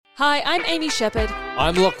Hi, I'm Amy Sheppard,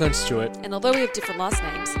 I'm Lachlan Stewart. and although we have different last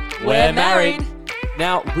names, We're married.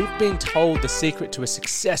 Now, we've been told the secret to a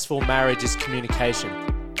successful marriage is communication.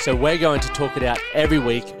 So we're going to talk it out every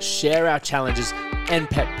week, share our challenges and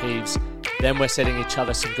pet peeves. Then we're setting each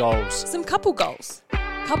other some goals. Some couple goals.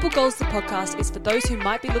 Couple Goals, the podcast, is for those who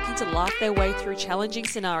might be looking to laugh their way through challenging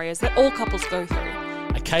scenarios that all couples go through.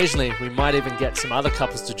 Occasionally, we might even get some other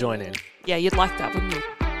couples to join in. Yeah, you'd like that, wouldn't you?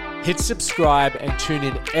 Hit subscribe and tune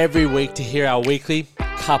in every week to hear our weekly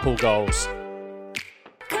couple goals.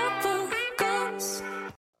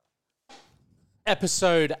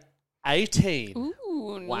 Episode 18. Ooh,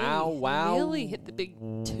 Wow. Really hit the big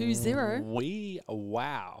 2-0.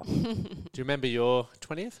 Wow. Do you remember your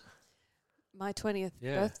 20th? My 20th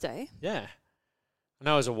Yeah. birthday. Yeah. I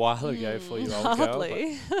know it was a while ago for you old girl.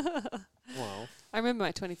 Hardly. But, well, I remember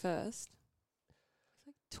my 21st.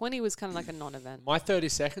 20 was kind of like a non-event. my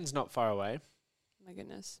 32nd's not far away. My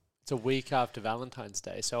goodness. It's a week after Valentine's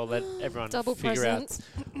Day, so I'll let everyone Double figure presents.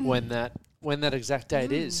 out when that exact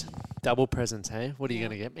date is. Double presents, hey? What are you Yeah.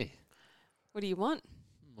 going to get me? What do you want?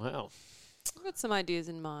 Well, I've got some ideas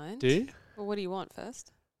in mind. do you? Well, what do you want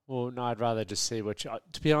first? Well, no, I'd rather just see what you...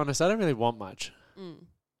 To be honest, I don't really want much.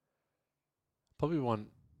 Probably want...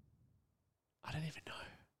 I don't even know.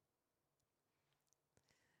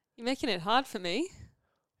 You're making it hard for me.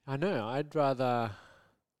 I know. I'd rather...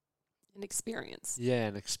 An experience. Yeah,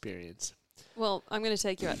 an experience. Well, I'm going to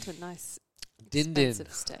take you out to a nice, Din din.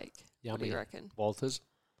 expensive steak. Yummy. What do you reckon? Walters.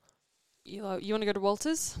 You want to go to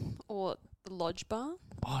Walters or the Lodge Bar?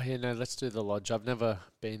 Oh, yeah, no, let's do the lodge. I've never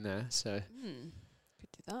been there, so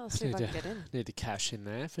Could do that. I'll see if I can get in. need to cash in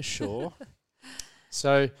there for sure.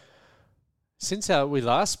 So, since we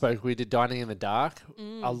last spoke, we did Dining in the Dark.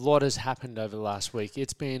 A lot has happened over the last week.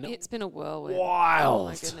 It's been a whirlwind. wild. Oh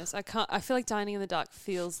my goodness! I feel like Dining in the Dark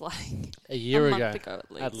feels like A year a ago, month ago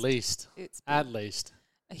at least. It's been At least.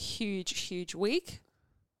 a huge week.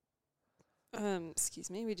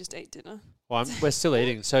 Excuse me. We just ate dinner. Well, we're still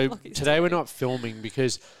eating. So Lucky today we're still not filming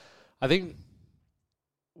because I think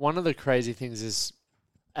one of the crazy things is,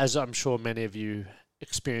 as I'm sure many of you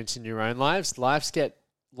experience in your own lives, life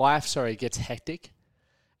gets hectic,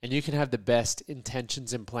 and you can have the best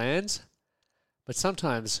intentions and plans, but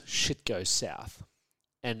sometimes shit goes south.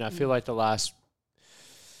 And I feel like the last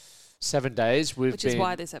 7 days Which is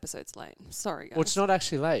why this episode's late. Sorry, guys. Well, it's not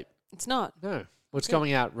actually late. It's not. No. Well, it's Good.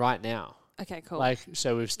 going out right now. Okay, cool.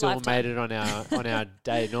 So we've still Lifetime. made it on our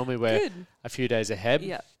day. Normally we're Good. a few days ahead.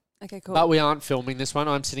 Yeah. Okay, cool. But we aren't filming this one.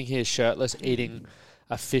 I'm sitting here shirtless eating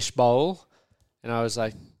a fish bowl. And I was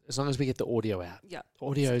like, as long as we get the audio out. Yeah.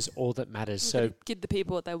 Audio is all that matters. We're So gonna give the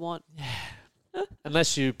people what they want.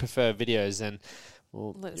 unless you prefer videos, then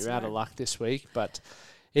Let us you're out of know. luck this week. But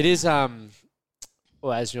it is, well,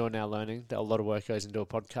 as you're now learning, that a lot of work goes into a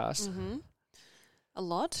podcast. Mm-hmm. A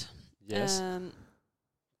lot. Yes.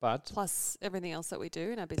 But Plus everything else that we do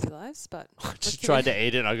in our busy lives. But I just tried to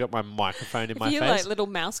eat it and I got my microphone in if my you face. like little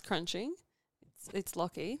mouse crunching, it's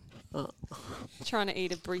Lockie Oh. trying to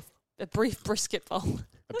eat a brief brisket bowl.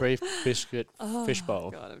 A brief biscuit fish bowl.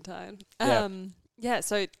 God, I'm tired. Yeah. Yeah.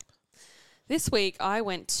 So this week I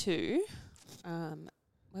went to,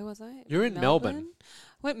 where was I? You're in Melbourne.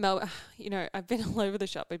 I went Melbourne. You know, I've been all over the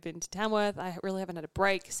shop. I've been to Tamworth. I really haven't had a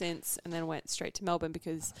break since, and then went straight to Melbourne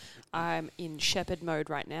because I'm in Sheppard mode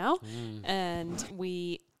right now, and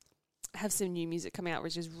we have some new music coming out,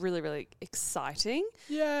 which is really exciting.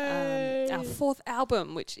 Yay! Our fourth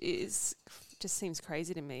album, which just seems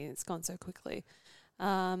crazy to me. It's gone so quickly.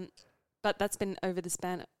 But that's been over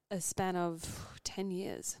a span of 10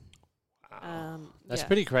 years. Wow. That's yeah.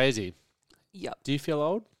 pretty crazy. Yep. Do you feel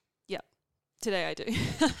old? Today I do.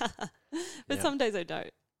 But Yeah. some days I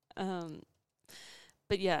don't.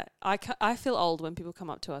 But yeah, I feel old when people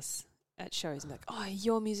come up to us at shows and be like, oh,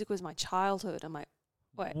 your music was my childhood. I'm like,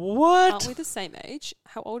 wait, What? aren't we the same age?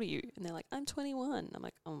 How old are you? And they're like, I'm 21. I'm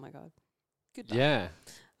like, oh my God. Good luck. Yeah.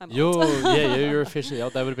 I'm old. You're officially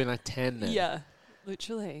old. That would have been like 10 then. Yeah,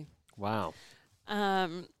 literally. Wow.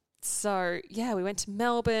 So yeah, we went to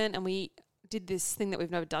Melbourne and we did this thing that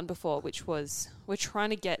we've never done before, which was we're trying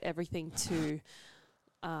to get everything to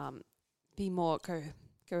be more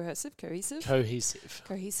cohesive,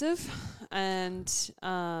 and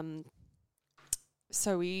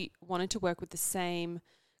so we wanted to work with the same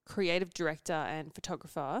creative director and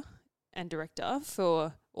photographer and director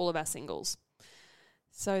for all of our singles.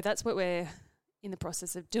 So that's what we're in the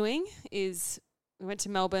process of doing. Is we went to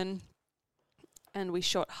Melbourne and we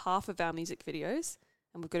shot half of our music videos.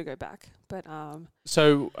 And we've got to go back. But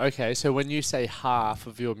So when you say half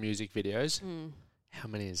of your music videos, how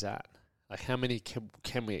many is that? Like how many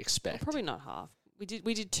can we expect? probably not half.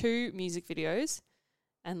 we did 2 music videos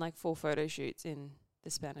and like 4 photo shoots in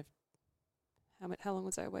the span of how long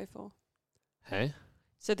was I away for? Hey?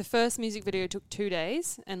 So the first music video took 2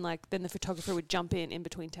 days, and like then the photographer would jump in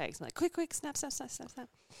between takes and like quick, snap.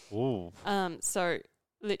 Ooh. So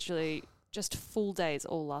literally just full days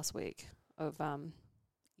all last week of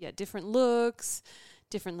different looks,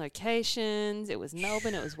 different locations. It was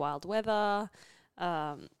Melbourne, it was wild weather.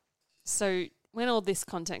 So when all this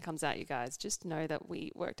content comes out, you guys, just know that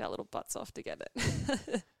we worked our little butts off to get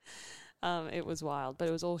it. It was wild, but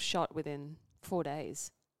it was all shot within 4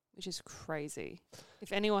 days, which is crazy.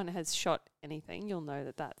 If anyone has shot anything, you'll know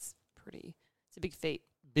that it's a big feat.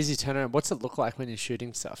 Busy turnaround. What's it look like when you're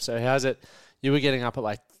shooting stuff? So how's it? You were getting up at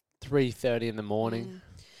like 3:30 in the morning.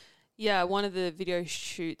 Yeah, one of the video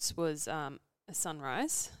shoots was a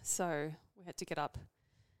sunrise, so we had to get up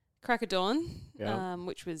crack of dawn,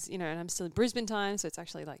 which was, and I'm still in Brisbane time, so it's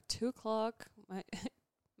actually like 2:00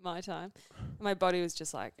 my time. And my body was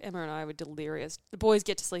just like, Emma and I were delirious. The boys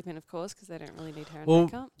get to sleep in, of course, because they don't really need hair and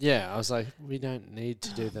makeup. Yeah, I was like, we don't need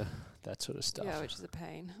to do that sort of stuff. Yeah, which is a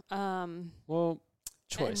pain.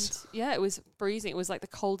 Choice. And, it was freezing. It was like the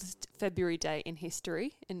coldest February day in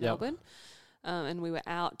history in Melbourne. And we were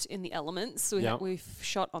out in the elements. We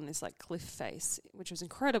shot on this like cliff face, which was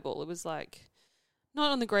incredible. It was like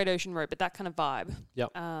not on the Great Ocean Road, but that kind of vibe. Yep.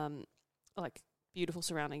 Like beautiful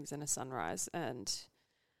surroundings and a sunrise. And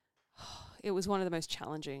it was one of the most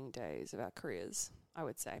challenging days of our careers, I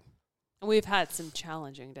would say. And we've had some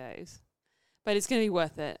challenging days, but it's going to be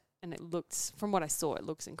worth it. And it looks, from what I saw, it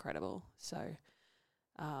looks incredible. So,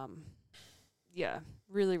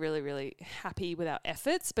 really, really, really happy with our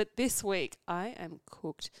efforts. But this week I am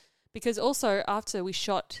cooked because also after we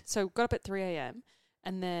shot, so got up at 3 a.m.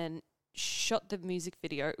 and then shot the music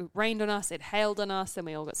video. It rained on us, it hailed on us, then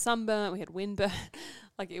we all got sunburnt, we had windburn.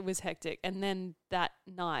 Like it was hectic. And then that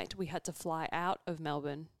night we had to fly out of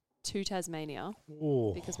Melbourne to Tasmania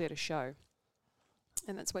because we had a show.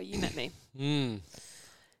 And that's where you met me in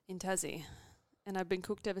Tassie. And I've been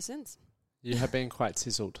cooked ever since. You have been quite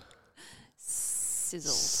sizzled.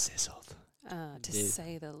 Sizzled. To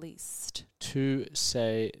say the least. To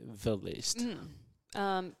say the least.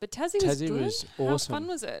 But Tassie was good. Was awesome. How fun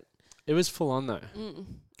was it? It was full on though.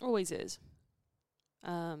 Always is.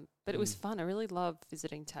 But it was fun. I really love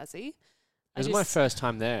visiting Tassie. It was my first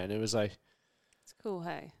time there, and it was like... It's cool,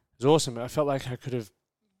 hey? It was awesome. I felt like I could have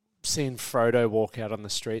seen Frodo walk out on the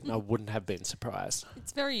street and I wouldn't have been surprised.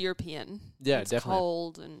 It's very European. Yeah, it's definitely. It's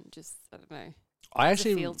cold and just, I don't know. I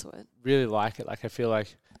actually feel to it. Really like it. Like I feel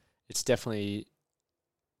like it's definitely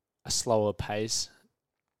a slower pace.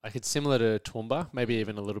 Like it's similar to Toowoomba, maybe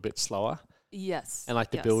even a little bit slower. Yes. And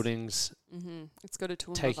like the buildings it's got a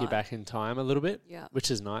Toowoomba take vibe. You back in time a little bit,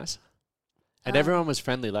 which is nice. And everyone was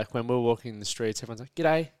friendly. Like when we were walking the streets, everyone's like,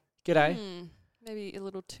 g'day, g'day. Maybe a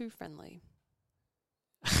little too friendly.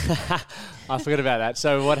 I forgot about that.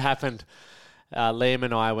 So what happened, Liam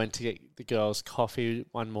and I went to get the girls coffee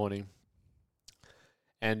one morning.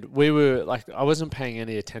 And we were like, I wasn't paying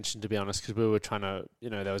any attention, to be honest, because we were trying to,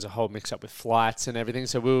 there was a whole mix up with flights and everything.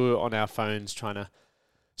 So we were on our phones trying to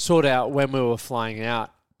sort out when we were flying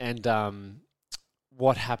out. And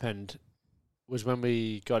what happened was when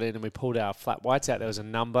we got in and we pulled our flat whites out, there was a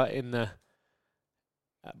number in the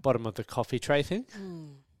bottom of the coffee tray thing.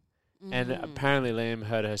 And apparently Liam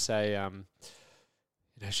heard her say,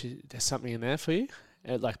 there's something in there for you.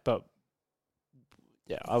 But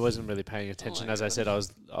yeah, I wasn't really paying attention. As I said, I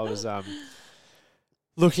was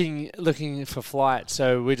looking for flight.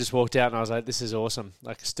 So we just walked out and I was like, this is awesome.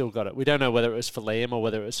 Like, I still got it. We don't know whether it was for Liam or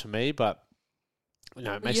whether it was for me, but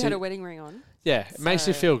it makes you had a wedding ring on. Yeah, it makes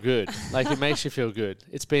you feel good. Like, it makes you feel good.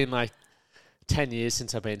 It's been like 10 years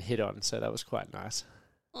since I've been hit on, so that was quite nice.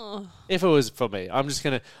 Oh. If it was for me, I'm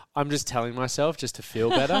just telling myself just to feel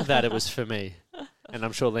better that it was for me. And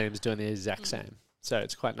I'm sure Liam's doing the exact same. So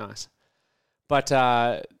it's quite nice. But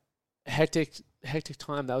hectic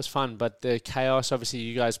time. That was fun. But the chaos, obviously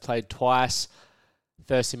you guys played twice.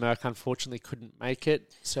 Thirsty Merc unfortunately couldn't make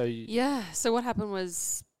it. So so what happened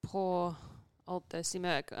was poor old Thirsty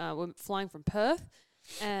Merc were flying from Perth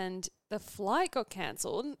and the flight got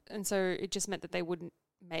cancelled. And so it just meant that they wouldn't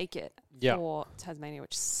make it for Tasmania,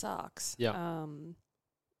 which sucks. That's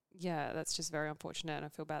just very unfortunate and I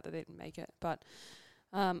feel bad that they didn't make it. But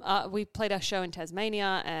we played our show in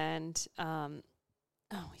Tasmania and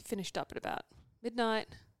we finished up at about midnight.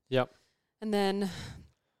 And then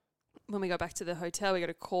when we got back to the hotel, we got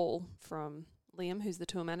a call from Liam, who's the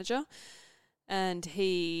tour manager, and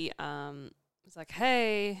he was like,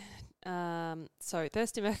 hey, so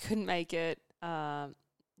Thirsty Merc couldn't make it.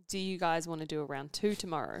 Do you guys want to do a round 2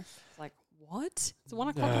 tomorrow? Like, what? It's 1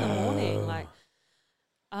 o'clock in the morning. Like,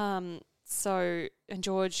 so, and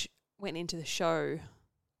George went into the show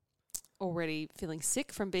already feeling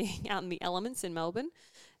sick from being out in the elements in Melbourne.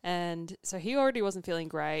 And so he already wasn't feeling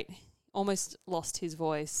great, almost lost his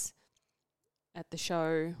voice at the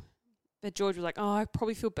show. But George was like, oh, I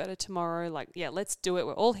probably feel better tomorrow. Like, yeah, let's do it.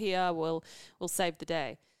 We're all here. We'll save the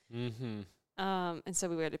day. Mm-hmm. And so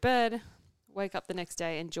we went to bed, wake up the next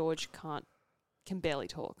day, and George can barely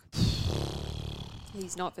talk.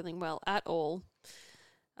 He's not feeling well at all.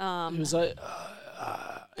 He was like,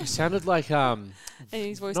 he sounded like and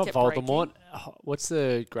his voice not kept Voldemort. breaking. What's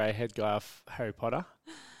the grey-haired guy off Harry Potter?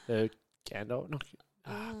 The Gandalf, not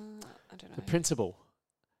I don't know. the principal.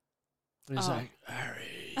 And he's Oh. like,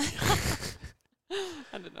 Harry.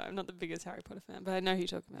 I don't know. I'm not the biggest Harry Potter fan, but I know who you're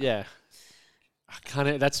talking about. Yeah. I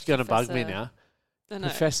can't. That's going to bug me Professor- now. I know.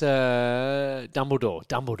 Professor Dumbledore.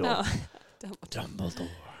 No. Dumbledore.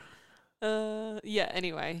 Yeah,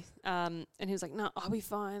 anyway. And he was like, no, I'll be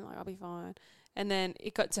fine. Like, I'll be fine. And then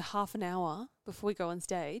it got to half an hour before we go on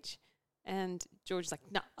stage. And George's like,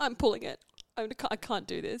 no, I'm pulling it. I can't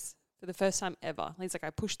do this for the first time ever. He's like, I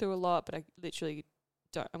pushed through a lot, but I literally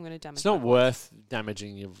don't. I'm going to damage It's not my voice. worth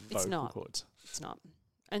damaging your It's vocal not. cords. It's not.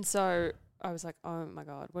 And so I was like, oh my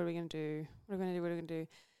God, what are we going to do? What are we going to do? What are we going to do?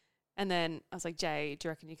 And then I was like, Jay, do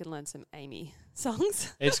you reckon you can learn some Amy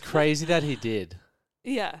songs? It's crazy that he did.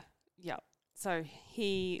 Yeah. So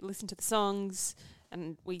he listened to the songs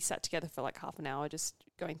and we sat together for like half an hour just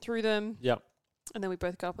going through them. Yep. And then we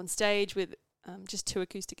both got up on stage with just 2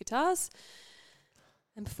 acoustic guitars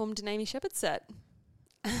and performed an Amy Sheppard set,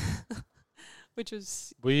 which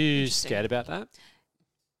was... Were you Interesting. scared about that?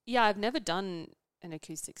 Yeah, I've never done an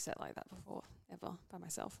acoustic set like that before, ever, by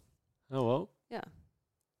myself. Oh, well. Yeah.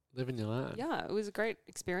 Living your life. Yeah, it was a great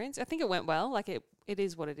experience. I think it went well. Like, it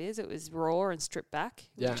is what it is. It was raw and stripped back.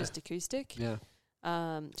 It Yeah. was just acoustic. Yeah.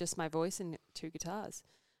 Just my voice and 2 guitars.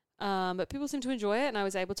 But people seem to enjoy it, and I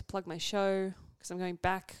was able to plug my show because I'm going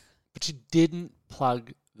back. But you didn't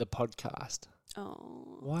plug the podcast.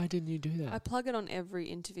 Oh, Why didn't you do I that? plug it on every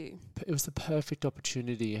interview. It was the perfect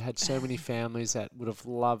opportunity. You had so many families that would have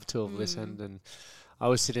loved to have listened, and I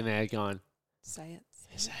was sitting there going, Say it.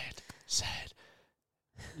 say it.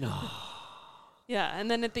 No. Yeah, and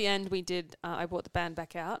then at the end we did, I brought the band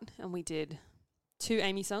back out and we did 2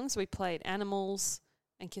 Amy songs. We played Animals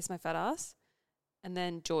and Kiss My Fat Ass. And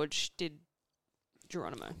then George did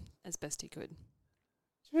Geronimo as best he could.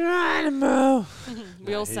 Geronimo.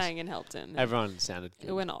 We No, all he's- sang and helped him. Everyone sounded It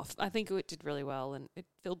good. went off. I think it did really well and it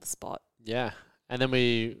filled the spot. Yeah. And then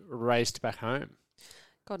we raced back home.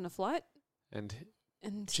 Got on a flight And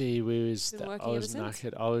and gee whiz, Been I working was ever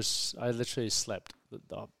since? knackered. I literally slept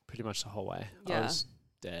pretty much the whole way. I Yeah. was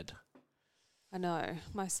dead. I know.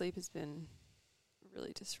 My sleep has been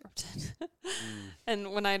really disrupted.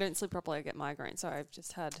 And when I don't sleep properly, I get migraine. So I've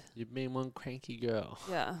just had, You've been one cranky girl.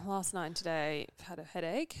 last night and today, I've had a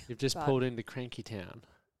headache. You've just But- pulled into Cranky Town.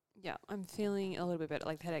 Yeah, I'm feeling a little bit better.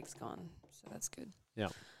 Like the headache's gone. So that's good. Yeah.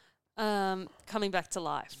 Coming back to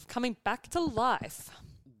life. Coming back to life.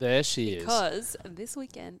 There she is. Because this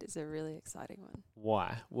weekend is a really exciting one.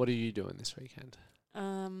 Why? What are you doing this weekend?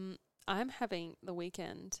 I'm having the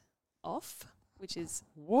weekend off, which is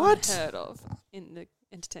What? unheard of in the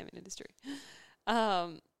entertainment industry.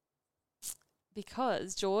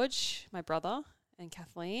 Because George, my brother, and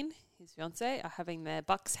Kathleen, his fiance, are having their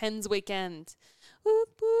Bucks Hens weekend.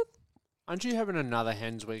 Whoop, whoop. Aren't you having another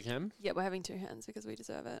hens weekend? Yeah, we're having 2 hens because we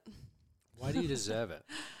deserve it. Why do you deserve it?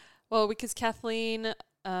 Well, because Kathleen,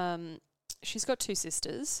 she's got 2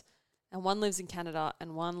 sisters, and one lives in Canada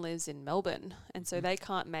and one lives in Melbourne, and so they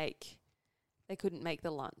couldn't make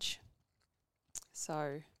the lunch.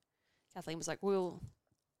 So Kathleen was like, we'll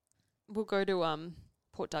go to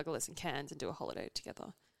Port Douglas and Cairns and do a holiday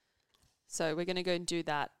together. So we're going to go and do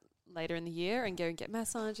that later in the year and go and get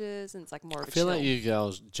massages, and it's like more of I a feel chill. like you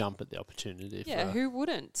girls jump at the opportunity. Yeah, for, who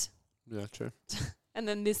wouldn't? Yeah, true. And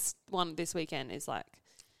then this weekend is like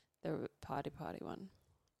the party one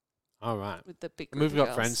All right. with the big And group we've of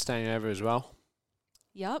got girls. friends staying over as well.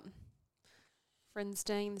 Yep. Friends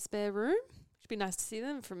staying in the spare room. Should be nice to see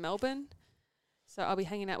them from Melbourne. So I'll be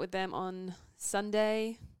hanging out with them on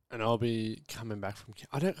Sunday. And I'll be coming back from...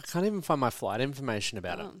 I can't even find my flight information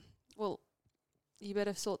about it. Well, you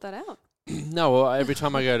better sort that out. No, well, every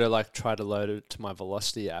time I go to try to load it to my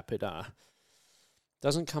Velocity app, it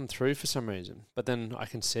doesn't come through for some reason. But then I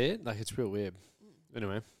can see it. It's real weird.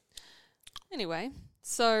 Anyway,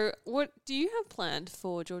 so what do you have planned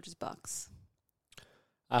for George's Bucks?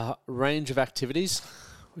 A range of activities,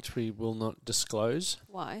 which we will not disclose.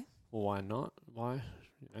 Why? Well, why not? Why?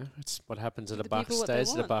 It's what happens at a Give the Bucks people what they stays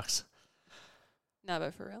at a want. Bucks. No,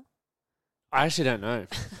 but for real. I actually don't know.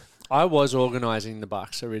 I was organising the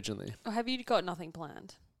Bucks originally. Or have you got nothing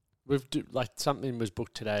planned? Something was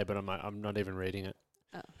booked today, but I'm not even reading it.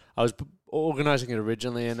 Oh. I was organising it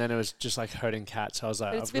originally, and then it was just like herding cats. So I was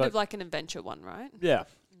like, But it's a bit of like an adventure one, right? Yeah.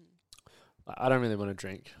 I don't really want to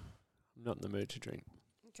drink. I'm not in the mood to drink.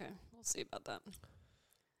 Okay, we'll see about that.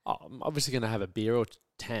 Oh, I'm obviously going to have a beer or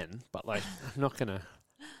 10, but like I'm not going to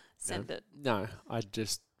send it. No, I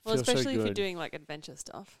just well, feel so especially if good. you're doing like adventure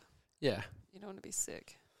stuff. Yeah. You don't want to be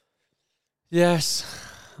sick. Yes,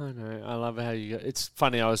 I know. I love how you go. It's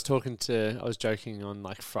funny. I was joking on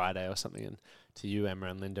like Friday or something, and to you, Emma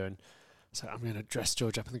and Linda, and so I'm going to dress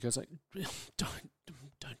George up, and the girl's like, don't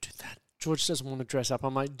do that. George doesn't want to dress up.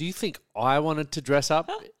 I'm like, do you think I wanted to dress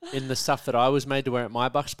up in the stuff that I was made to wear at my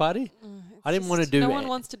Bucks party? I didn't want to do it. No one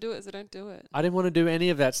wants to do it, so don't do it. I didn't want to do any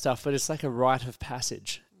of that stuff, but it's like a rite of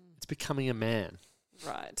passage. It's becoming a man.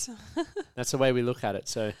 Right. That's the way we look at it.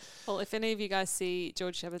 So, well, if any of you guys see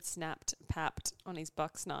George Sheppard papped on his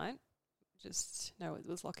Bucks night, just know it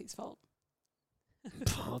was Lockie's fault.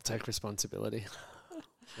 I'll take responsibility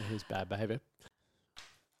for his bad behaviour.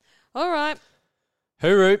 All right.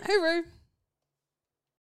 Hooroo. Hooroo.